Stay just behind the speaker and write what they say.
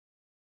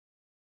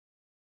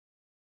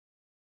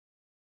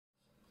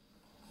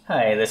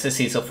Hi, this is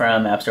Cecil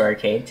from App Store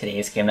Arcade.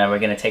 Today's game that we're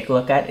going to take a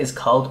look at is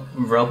called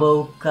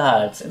Robo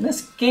Gods. And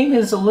this game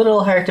is a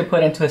little hard to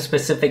put into a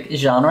specific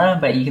genre,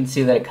 but you can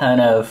see that it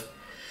kind of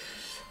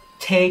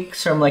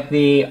takes from like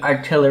the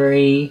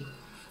artillery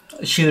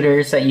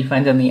shooters that you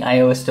find on the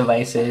iOS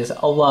devices,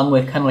 along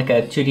with kind of like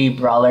a 2D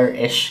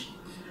brawler-ish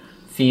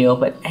feel.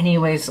 But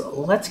anyways,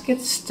 let's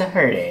get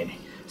started.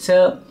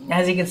 So,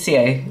 as you can see,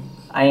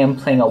 I am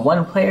playing a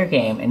one-player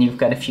game, and you've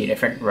got a few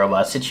different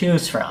robots to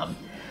choose from.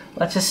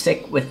 Let's just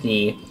stick with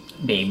the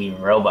baby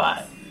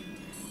robot.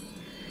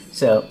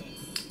 So,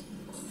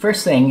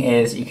 first thing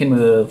is you can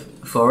move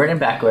forward and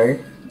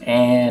backward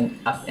and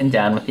up and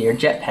down with your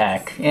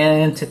jetpack.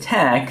 And to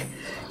attack,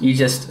 you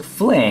just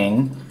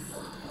fling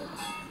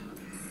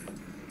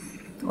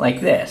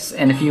like this.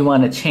 And if you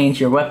want to change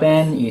your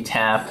weapon, you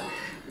tap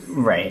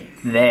right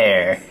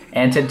there.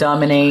 And to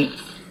dominate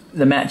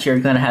the match, you're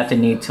going to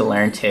need to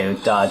learn to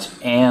dodge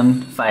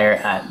and fire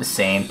at the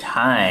same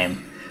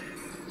time.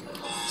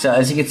 So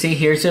as you can see,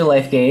 here's your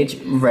life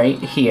gauge right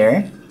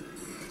here.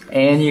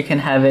 And you can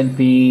have it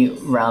be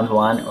round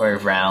 1 or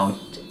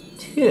round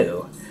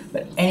 2.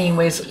 But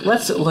anyways,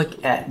 let's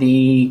look at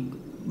the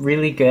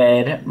really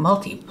good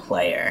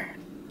multiplayer.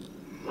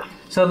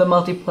 So the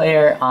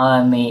multiplayer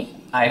on the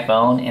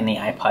iPhone and the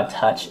iPod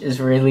Touch is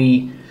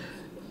really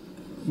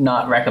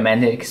not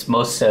recommended because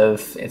most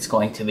of it's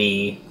going to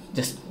be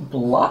just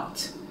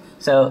blocked.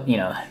 So, you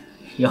know,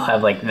 you'll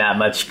have like that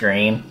much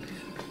screen.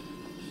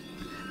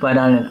 But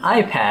on an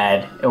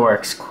iPad, it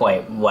works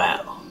quite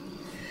well.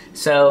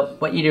 So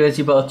what you do is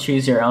you both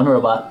choose your own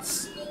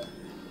robots.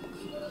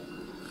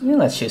 Yeah,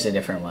 let's choose a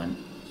different one.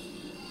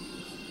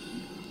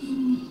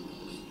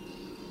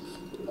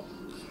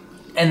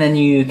 And then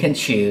you can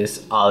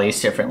choose all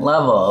these different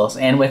levels.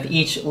 And with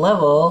each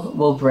level,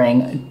 will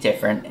bring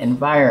different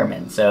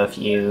environments. So if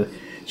you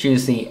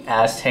choose the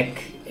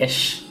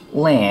Aztec-ish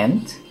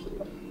land,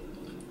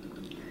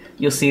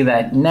 you'll see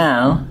that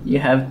now you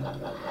have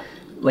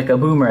like a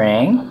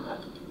boomerang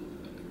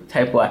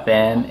type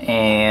weapon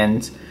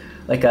and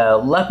like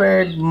a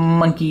leopard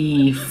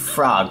monkey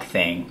frog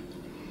thing.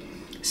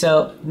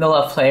 So the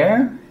left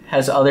player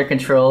has other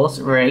controls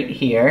right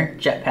here,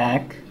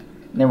 jetpack,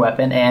 their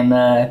weapon, and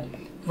the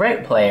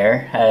right player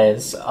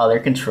has other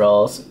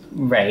controls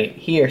right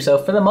here. So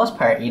for the most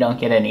part, you don't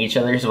get in each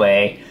other's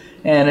way,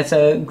 and it's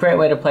a great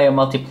way to play a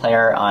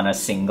multiplayer on a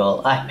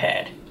single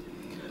iPad.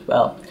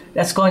 Well,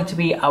 that's going to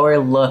be our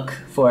look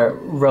for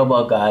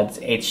Robo Gods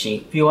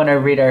HD. If you want to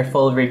read our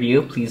full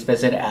review, please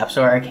visit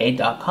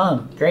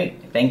appstorearcade.com.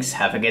 Great, thanks,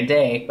 have a good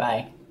day,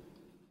 bye.